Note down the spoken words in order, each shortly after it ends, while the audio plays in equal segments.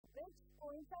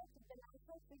coincides with the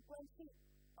natural frequency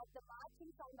of the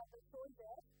marching sound of the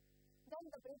soldiers, then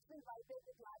the bridge will vibrate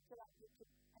with larger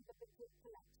amplitude and the bridge will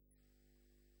collapse.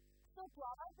 So to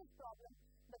avoid this problem,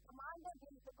 the commander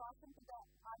gives the caution to the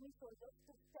army soldiers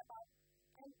to step out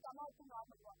and come out to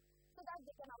normal walk so that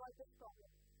they can avoid this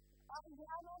problem. You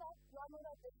all know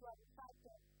that this was, in fact,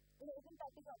 in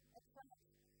 1831,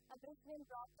 a bridge named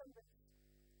Brompton Bridge.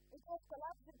 It was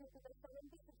collapsed due to the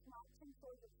 76 marching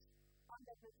soldiers on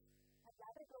the bridge. And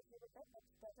later it was repeated, but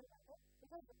it doesn't matter.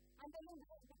 Because I'm telling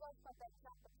this is because of the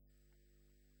example.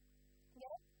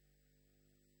 Get it?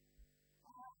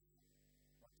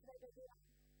 What should I do now?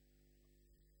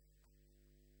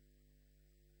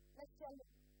 Let's tell you.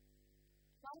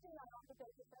 One thing I want to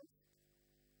tell you first.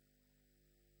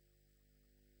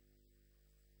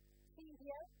 See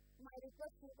here, my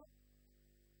request to you.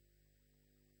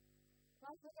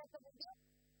 Once look at the video.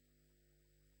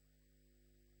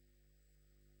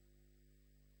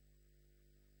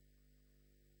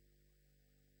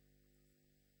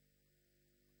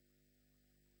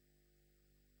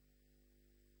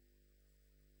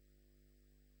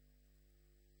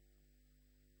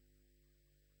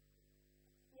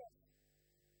 Yes.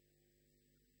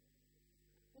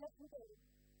 Let me tell you.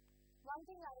 One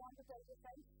thing I want to tell you,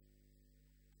 friends.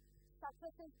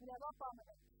 Success is never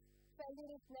permanent.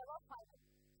 Failure is never final.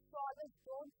 So always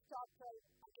don't stop trying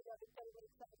until your victory will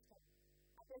satisfy.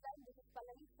 Until then, this is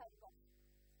Pallavi signing off.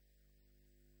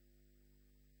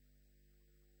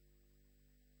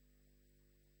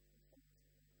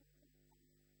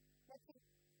 Let's see.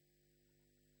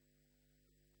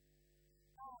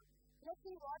 Let's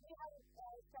see what we have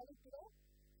studied today.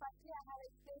 Firstly, I have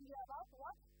explained you about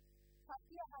what?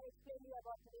 Firstly, I have explained you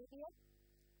about radius.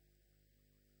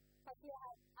 Firstly,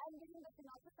 I'm giving the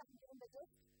synopsis, I'm giving the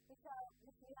gist, which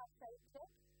we have studied today.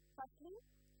 Firstly,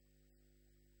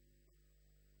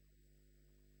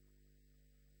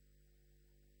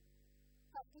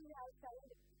 we have studied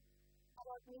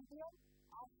about medium,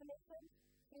 oscillation,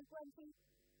 frequency,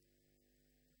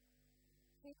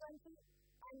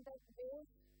 and the waves,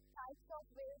 types of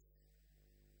waves.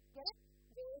 Get it?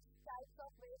 Waves, types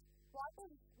of waves. What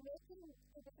is making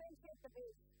to differentiate the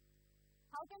waves?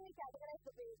 How can we categorize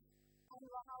the waves? And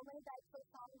how many types of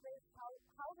sound waves?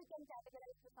 How we can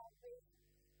categorize the sound waves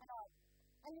and all.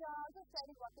 And we are also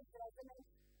studying what is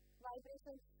resonance,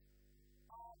 vibrations,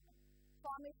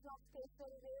 formation of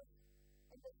spatial waves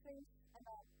in the strings and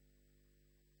all.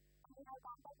 And we have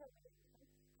compass of waves.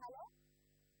 Hello?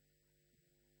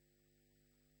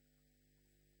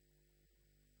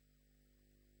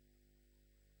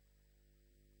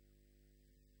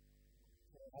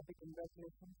 Happy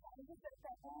congratulations. Thank you, sir.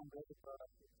 I'm very proud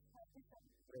of you. Thank you, sir.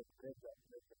 Great job.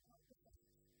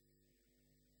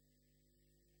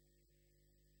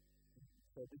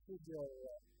 So this is your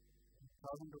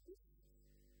 1,000 rupees.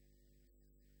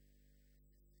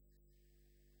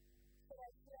 So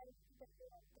actually, the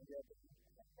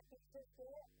pictures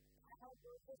there, I have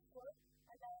bought this book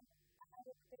and I have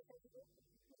a picture to do.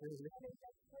 And in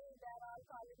that way, there are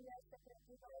calling me as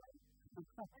secretary for one.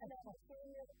 And I'm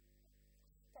saying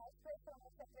cash price from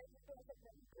a secretary to a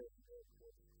secretary.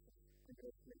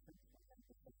 Congratulations. Thank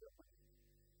you so much.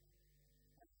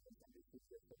 And this is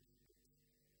your certificate.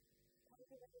 Thank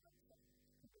you very much, sir.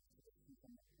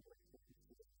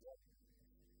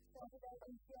 So did I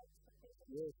reach your expectations?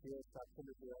 Yes,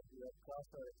 absolutely. You have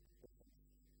crossed our expectations.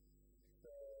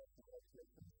 So,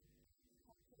 congratulations.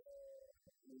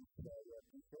 Your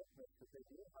teacher has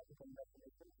prepared you. Happy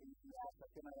congratulations. Yeah.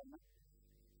 Satyanarayana.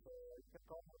 So, it's a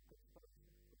common thing.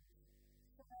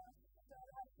 So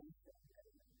I think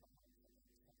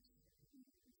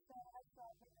so I saw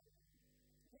the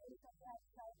very surprised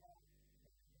by the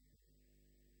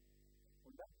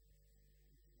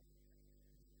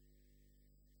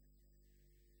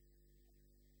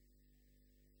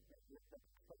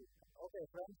Okay,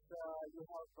 friends, you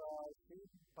have seen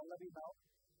Pallavi now.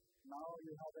 Now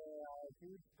you have a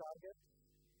huge target.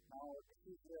 Now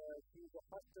she is the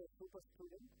first super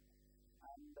student,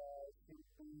 and she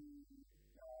will be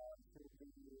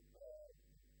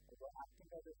acting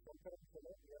as a conference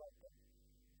fellow hereafter.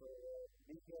 So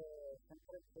being a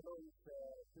conference fellow is a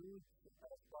huge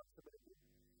responsibility.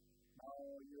 Now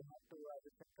you have to, as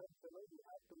a conference fellow, you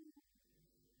have to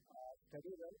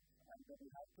study well, and then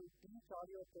you have to teach all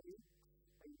your colleagues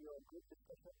in your group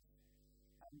discussions,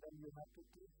 and then you have to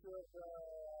teach your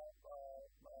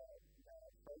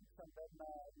friends, and then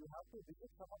you have to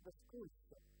visit some of the schools.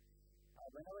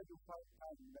 Whenever you find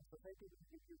time, the society will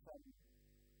give you some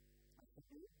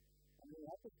activities, and you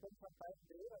have to spend some time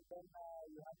there, and then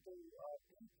you have to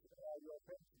teach your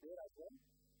friends there as well.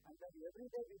 And then every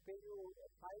day we pay you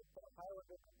 500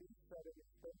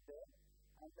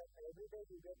 every day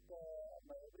you get,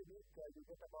 every week you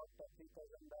get about 3,500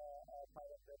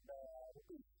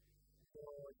 rupees. So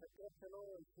Secretary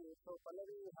Fellow, so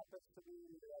Pallavi happens to be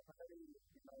already,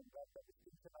 got the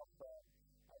distinction of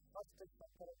first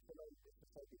Secretary Fellow in this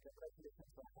society. Congratulations.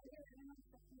 Thank you very much.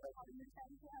 Thank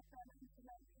you,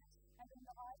 and in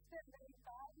the hostel, when you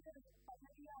call the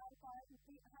Pallavi-Part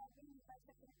having such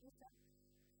a criticism.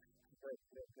 Great.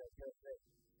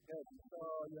 Good. So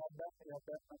you have done my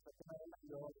second and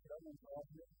you have done in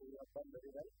obviously you have done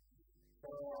very well. So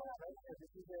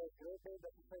this is a great day in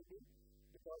the society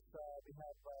because we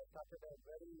have started a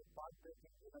very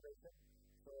path-breaking innovation.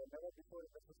 So never before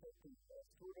in the society, a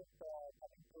student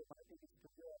coming to my TV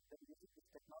studio and then using this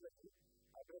technology,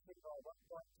 addressing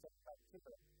 1.75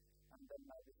 children. And then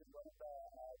this is one of the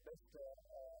best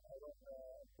ever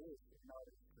days in our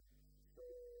history. So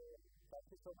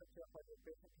thank you so much for your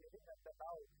patient hearing. And then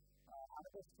now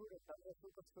another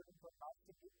super student from last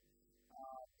year,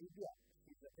 Divya,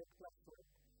 she's a 10th class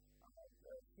student.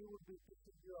 She would be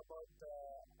teaching you about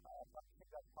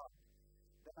functioning of heart.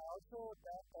 Then I also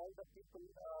thank all the people,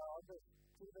 all the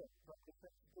students from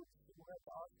different schools who have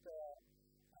asked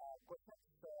questions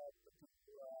to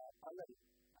Pallavi.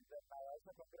 And then I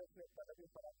also congratulate Pallavi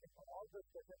for asking all those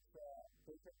questions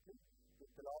patiently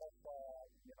with a lot of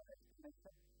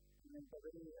explanation in a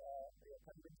very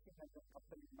convincing and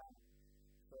compelling manner.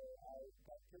 So I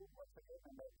thank you once again,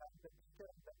 and I thank the teacher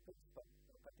and the principal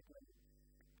particularly.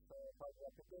 So for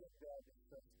preparing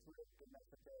this student in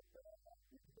such a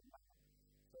beautiful manner.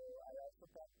 So I also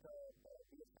thank the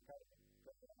DS Academy,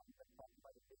 and then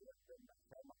Pallavi-Part-3 and then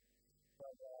Sharma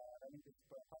for running this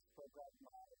first program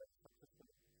very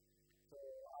successfully. So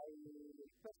I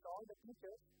request all the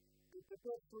teachers to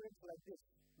prepare students like this.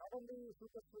 Not only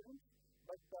super students,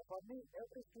 but for me,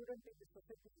 every student in this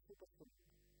society is a super student.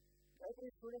 Every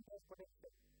student has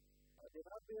potential. They may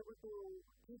not be able to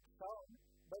teach sound,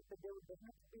 but they will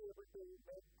definitely be able to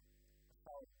make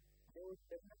sound. They will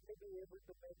definitely be able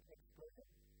to make explosion.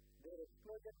 Their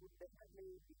explosion would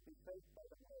definitely be felt by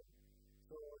the world.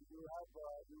 So you have,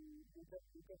 you can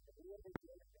really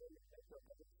make your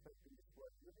participate in this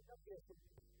world. You need not be a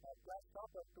class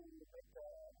topper to make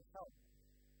a sound.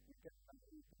 You can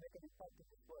make an impact in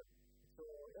this world. So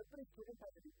every student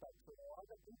has an impact. So all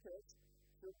the teachers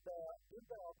should give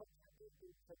the opportunity to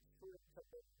such students and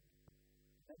then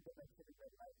make them actually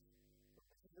very nice. So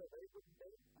this is a very good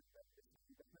day, and this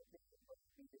is definitely what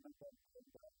we remember in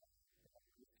the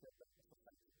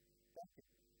society. Thank you.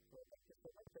 So thank you so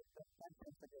much, and thank you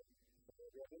once again. So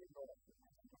we are really proud of you.